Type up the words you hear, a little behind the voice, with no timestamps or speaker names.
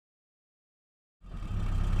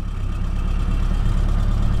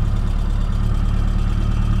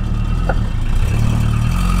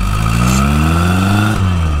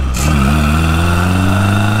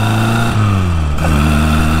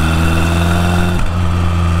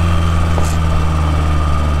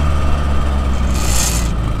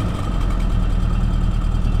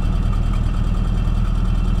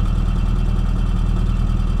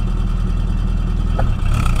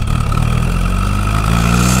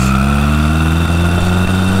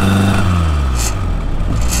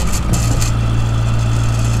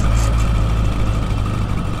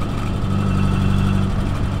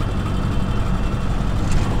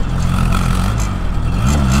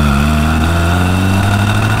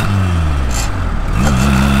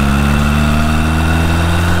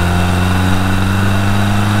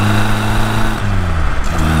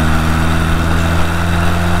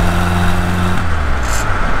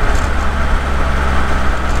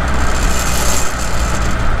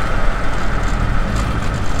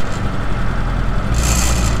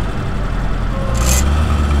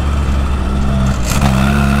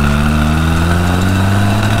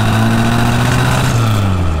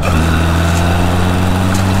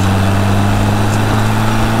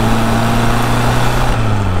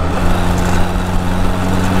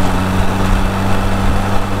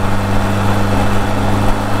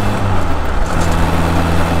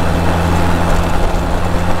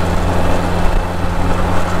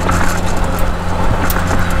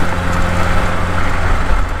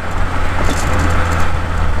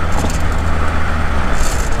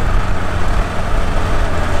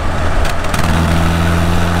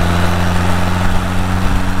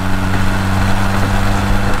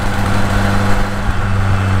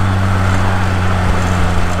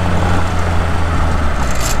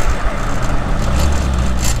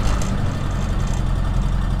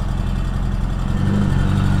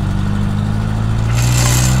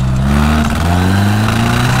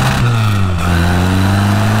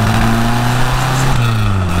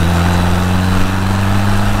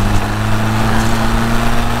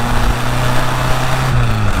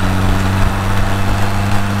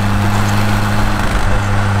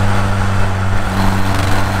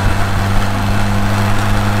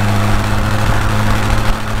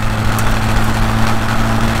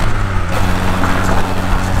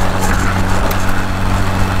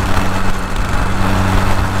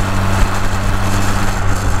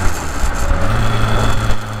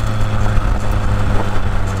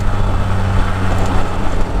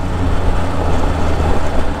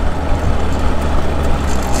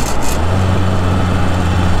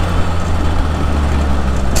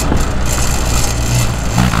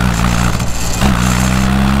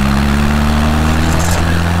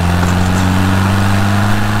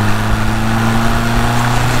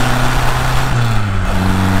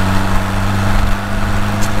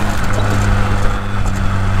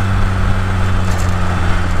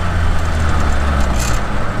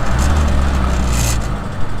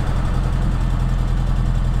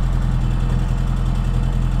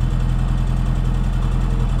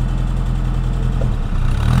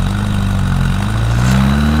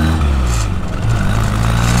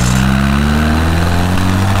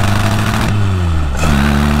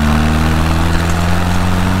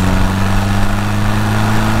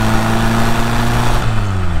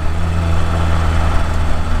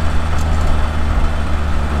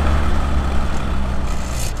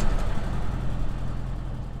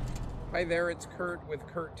there, it's Kurt with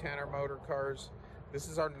Kurt Tanner Motor Cars. This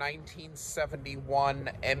is our 1971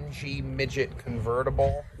 MG Midget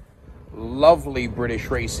Convertible. Lovely British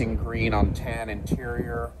racing green on tan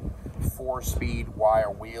interior, 4-speed wire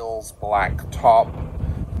wheels, black top.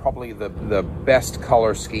 Probably the best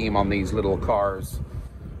color scheme on these little cars.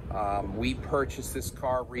 We purchased this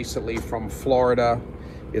car recently from Florida.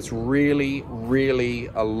 It's really, really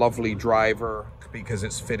a lovely driver because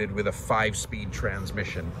it's fitted with a 5-speed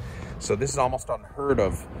transmission. So this is almost unheard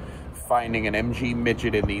of, finding an MG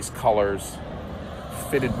Midget in these colors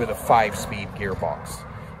fitted with a 5-speed gearbox.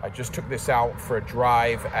 I just took this out for a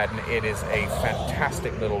drive and it is a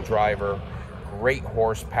fantastic little driver, great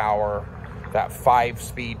horsepower. That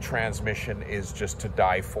 5-speed transmission is just to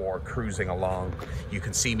die for, cruising along. You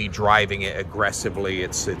can see me driving it aggressively.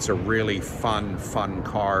 It's a really fun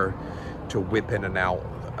car to whip in and out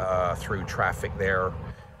through traffic there.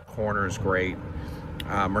 Corner's great.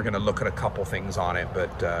 We're gonna look at a couple things on it,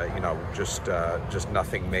 but you know, just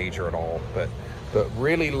nothing major at all. But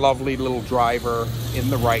really lovely little driver in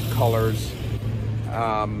the right colors.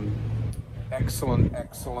 Excellent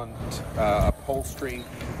upholstery.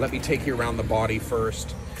 Let me take you around the body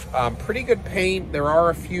first. Pretty good paint. There are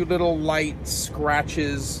a few little light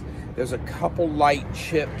scratches. There's a couple light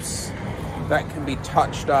chips that can be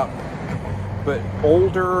touched up, but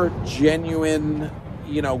older, genuine,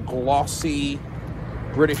 you know, glossy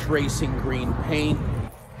British racing green paint.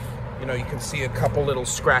 You know, you can see a couple little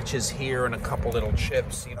scratches here and a couple little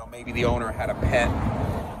chips. You know, maybe the owner had a pet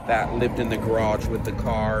that lived in the garage with the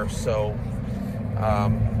car, so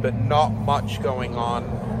but not much going on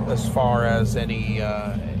as far as any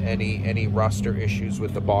rust or issues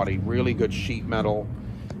with the body. Really good sheet metal,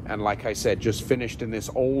 and like I said, just finished in this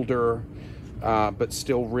older but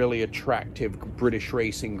still really attractive British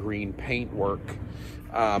racing green paintwork.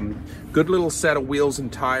 Good little set of wheels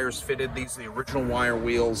and tires fitted. These are the original wire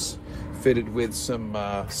wheels fitted with some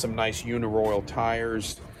nice Uniroyal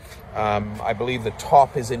tires. I believe the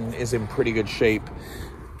top is in pretty good shape.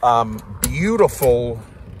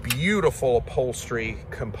 Beautiful upholstery,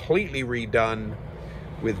 completely redone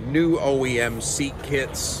with new OEM seat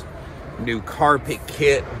kits, new carpet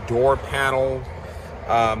kit, door panel.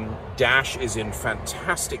 Dash is in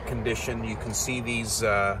fantastic condition. You can see these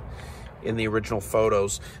in the original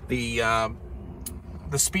photos. The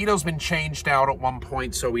speedo's been changed out at one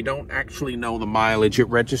point, so we don't actually know the mileage. It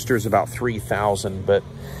registers about 3,000, but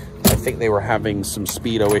I think they were having some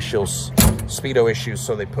speedo issues,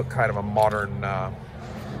 so they put kind of a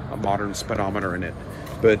modern speedometer in it.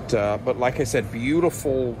 But like I said,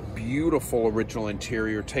 beautiful original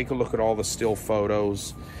interior. Take a look at all the still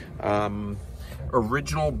photos.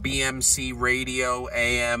 Original BMC radio,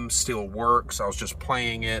 AM, still works. I was just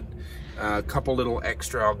playing it. A couple little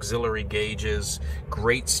extra auxiliary gauges,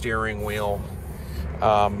 great steering wheel.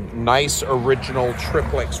 Nice original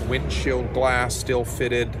triplex windshield glass, still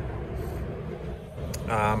fitted.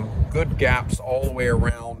 Good gaps all the way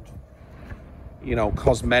around. You know,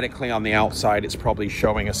 cosmetically on the outside, it's probably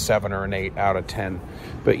showing a 7 or an 8 out of 10.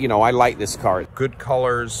 But, you know, I like this car. Good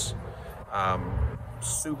colors,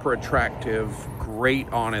 super attractive, great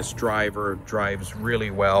honest driver, drives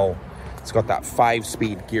really well. It's got that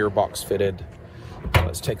 5-speed gearbox fitted.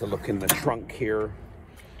 Let's take a look in the trunk here.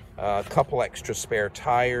 A couple extra spare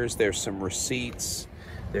tires. There's some receipts.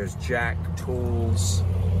 There's jack tools.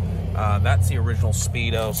 That's the original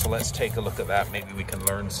Speedo, so let's take a look at that. Maybe we can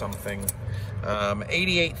learn something.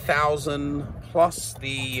 88,000 plus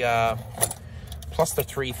the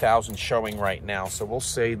 3,000 showing right now, so we'll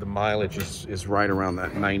say the mileage is right around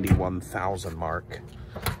that 91,000 mark.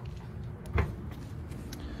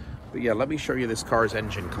 But yeah, let me show you this car's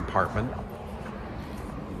engine compartment.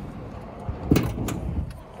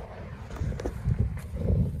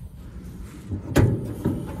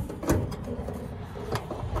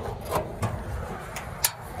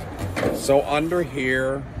 So under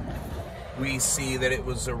here, we see that it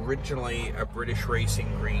was originally a British racing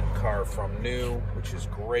green car from new, which is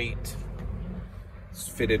great. It's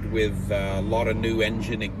fitted with a lot of new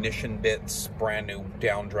engine ignition bits, brand new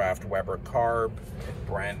downdraft Weber carb,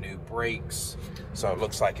 brand new brakes. So it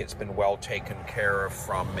looks like it's been well taken care of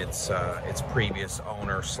from its previous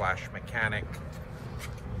owner / mechanic.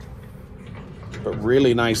 But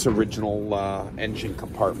really nice original engine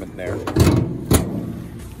compartment there.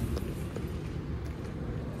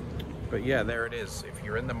 But yeah, there it is. If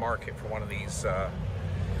you're in the market for one of these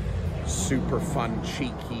super fun,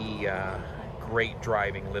 cheeky, great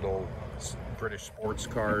driving little British sports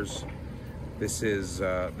cars, this is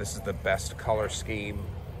the best color scheme.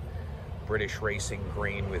 British racing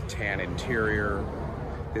green with tan interior.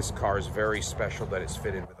 This car is very special that it's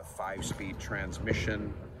fitted with a 5-speed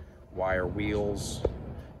transmission, wire wheels,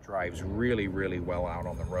 drives really, really well out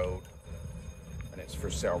on the road. And it's for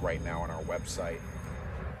sale right now on our website,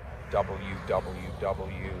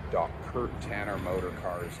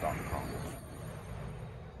 www.kurttannermotorcars.com.